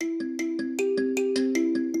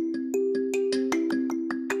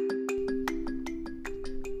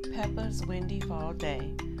Peppa's Windy Fall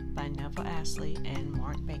Day by Neville Astley and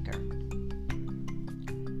Mark Baker.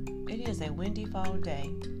 It is a windy fall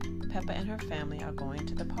day. Peppa and her family are going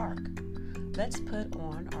to the park. Let's put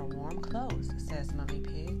on our warm clothes, says Mummy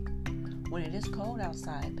Pig. When it is cold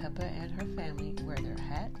outside, Peppa and her family wear their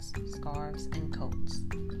hats, scarves, and coats.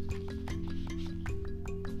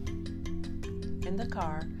 In the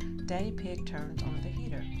car, Daddy Pig turns on the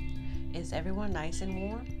heater. Is everyone nice and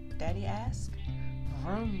warm? Daddy asks.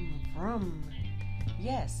 Vroom, vroom.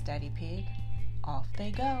 Yes, Daddy Pig. Off they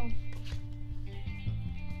go.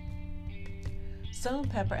 Soon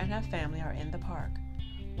Peppa and her family are in the park.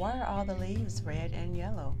 Why are all the leaves red and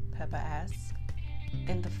yellow? Peppa asks.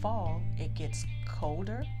 In the fall, it gets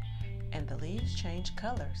colder and the leaves change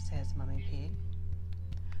color, says Mummy Pig.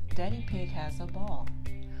 Daddy Pig has a ball.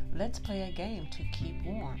 Let's play a game to keep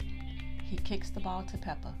warm. He kicks the ball to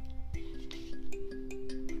Peppa.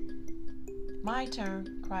 My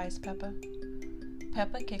turn, cries Peppa.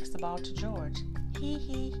 Peppa kicks the ball to George.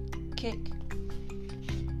 Hee, kick.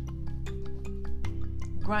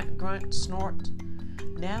 Grunt, grunt, snort.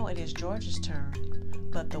 Now it is George's turn,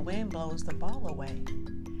 but the wind blows the ball away.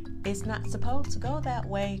 It's not supposed to go that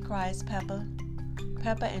way, cries Peppa.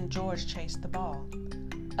 Peppa and George chase the ball.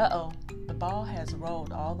 Uh-oh, the ball has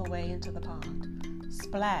rolled all the way into the pond.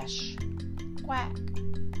 Splash. Quack.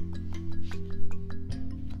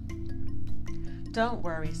 Don't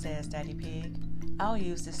worry, says Daddy Pig. I'll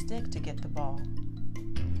use the stick to get the ball.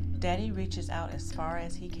 Daddy reaches out as far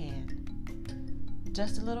as he can.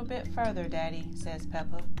 Just a little bit further, Daddy, says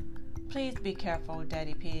Peppa. Please be careful,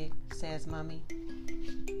 Daddy Pig, says Mummy.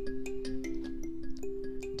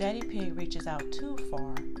 Daddy Pig reaches out too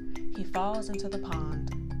far. He falls into the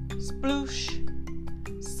pond. Sploosh!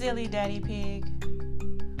 Silly Daddy Pig.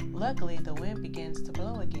 Luckily, the wind begins to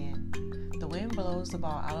blow again. The wind blows the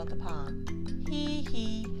ball out of the pond.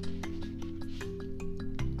 Hee.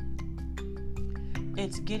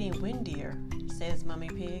 It's getting windier, says Mummy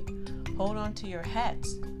Pig. Hold on to your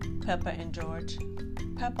hats, Peppa and George.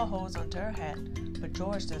 Peppa holds onto her hat, but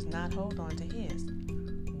George does not hold on to his.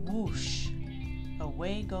 Whoosh!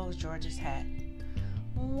 Away goes George's hat.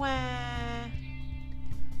 Wah!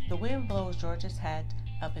 The wind blows George's hat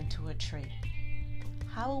up into a tree.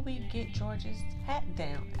 How will we get George's hat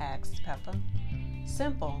down? Asks Peppa.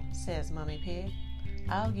 Simple, says Mummy Pig.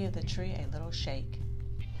 I'll give the tree a little shake.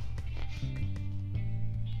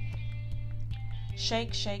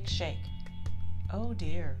 Shake, shake, shake. Oh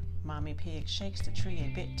dear, Mommy Pig shakes the tree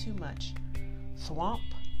a bit too much. Thwomp.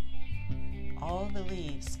 All the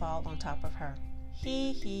leaves fall on top of her.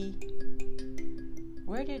 Hee.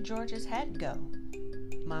 Where did George's hat go?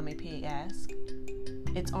 Mommy Pig asks.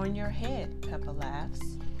 It's on your head, Peppa laughs.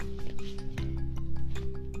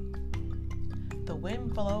 The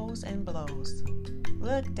wind blows and blows.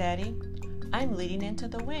 Look, Daddy, I'm leading into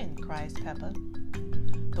the wind, cries Peppa.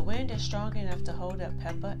 The wind is strong enough to hold up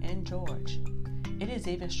Peppa and George. It is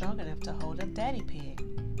even strong enough to hold up Daddy Pig.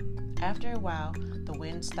 After a while, the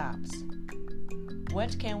wind stops.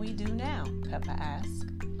 What can we do now? Peppa asks.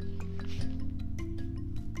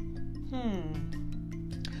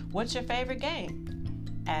 What's your favorite game?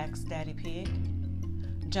 Asks Daddy Pig.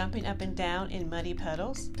 Jumping up and down in muddy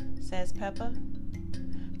puddles, says Peppa.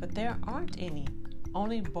 But there aren't any,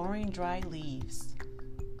 only boring dry leaves.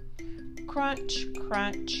 Crunch,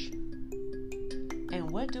 crunch. And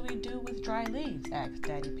what do we do with dry leaves? Asks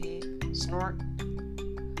Daddy Pig. Snort.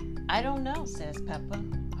 I don't know, says Peppa.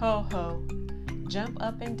 Ho, ho. Jump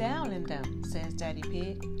up and down in them, says Daddy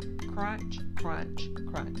Pig. Crunch, crunch,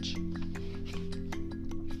 crunch.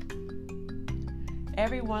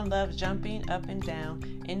 Everyone loves jumping up and down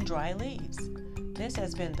in dry leaves. This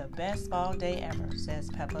has been the best fall day ever, says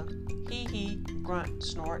Peppa. Hee, grunt,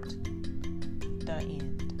 snort. The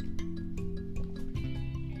end.